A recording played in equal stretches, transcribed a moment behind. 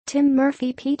Tim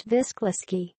Murphy, Pete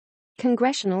Visclosky.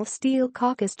 Congressional Steel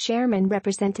Caucus Chairman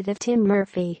Representative Tim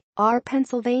Murphy, R.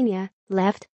 Pennsylvania,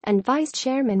 left, and Vice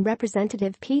Chairman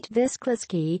Representative Pete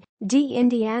Visclosky, D.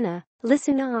 Indiana.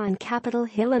 Listen on Capitol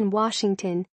Hill in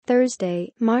Washington,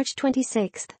 Thursday, March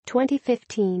 26,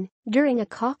 2015, during a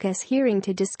caucus hearing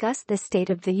to discuss the state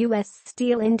of the U.S.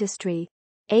 steel industry.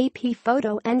 AP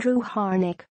photo. Andrew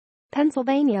Harnik.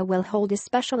 Pennsylvania will hold a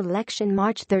special election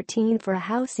March 13 for a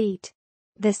House seat.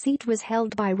 The seat was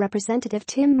held by Representative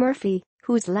Tim Murphy,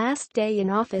 whose last day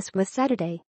in office was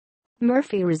Saturday.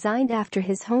 Murphy resigned after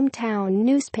his hometown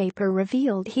newspaper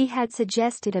revealed he had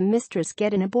suggested a mistress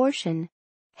get an abortion.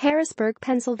 Harrisburg,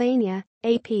 Pennsylvania,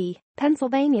 AP.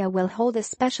 Pennsylvania will hold a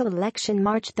special election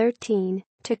March 13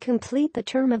 to complete the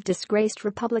term of disgraced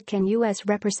Republican U.S.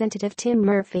 Representative Tim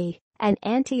Murphy, an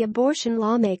anti-abortion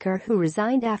lawmaker who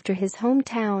resigned after his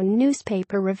hometown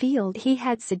newspaper revealed he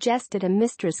had suggested a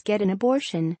mistress get an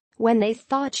abortion when they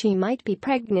thought she might be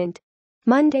pregnant.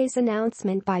 Monday's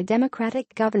announcement by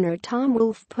Democratic Governor Tom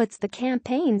Wolf puts the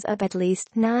campaigns of at least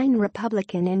 9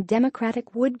 Republican and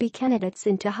Democratic would-be candidates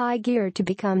into high gear to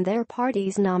become their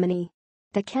party's nominee.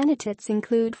 The candidates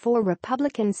include 4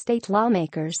 Republican state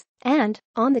lawmakers and,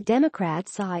 on the Democrat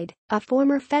side, a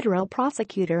former federal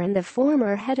prosecutor and the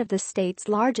former head of the state's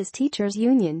largest teachers'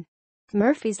 union.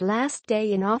 Murphy's last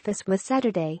day in office was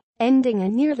Saturday, ending a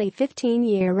nearly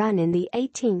 15-year run in the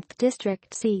 18th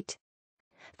district seat.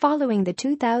 Following the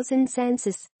 2000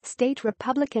 census, state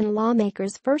Republican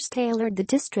lawmakers first tailored the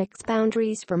district's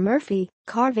boundaries for Murphy,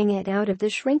 carving it out of the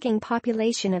shrinking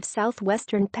population of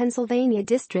southwestern Pennsylvania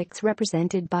districts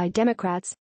represented by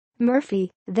Democrats. Murphy,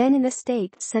 then in the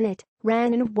state Senate,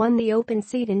 ran and won the open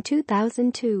seat in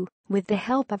 2002, with the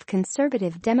help of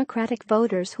conservative Democratic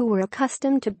voters who were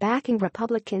accustomed to backing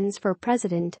Republicans for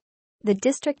president. The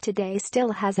district today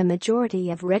still has a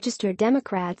majority of registered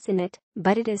Democrats in it,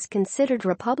 but it is considered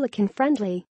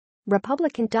Republican-friendly.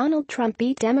 Republican Donald Trump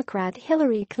beat Democrat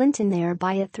Hillary Clinton there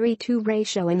by a 3-2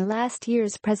 ratio in last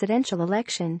year's presidential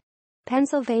election.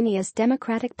 Pennsylvania's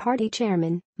Democratic Party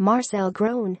chairman, Marcel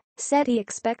Groen, said he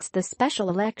expects the special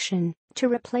election to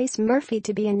replace Murphy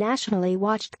to be a nationally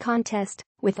watched contest,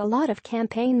 with a lot of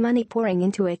campaign money pouring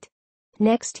into it.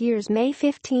 Next year's May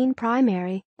 15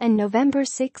 primary and November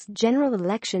 6 general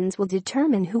elections will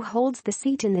determine who holds the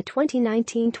seat in the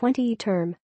 2019-20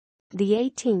 term. The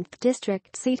 18th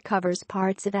district seat covers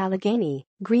parts of Allegheny,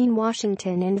 Greene,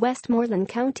 Washington and Westmoreland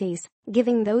counties,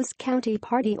 giving those county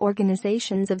party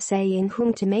organizations a say in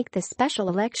whom to make the special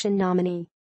election nominee.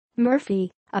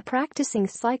 Murphy, a practicing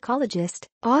psychologist,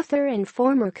 author and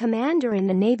former commander in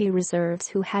the Navy Reserves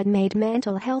who had made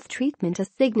mental health treatment a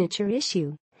signature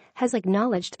issue, has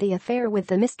acknowledged the affair with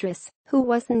the mistress, who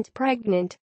wasn't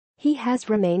pregnant. He has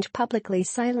remained publicly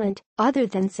silent, other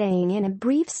than saying in a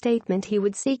brief statement he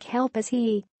would seek help as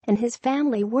he and his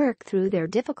family work through their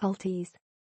difficulties.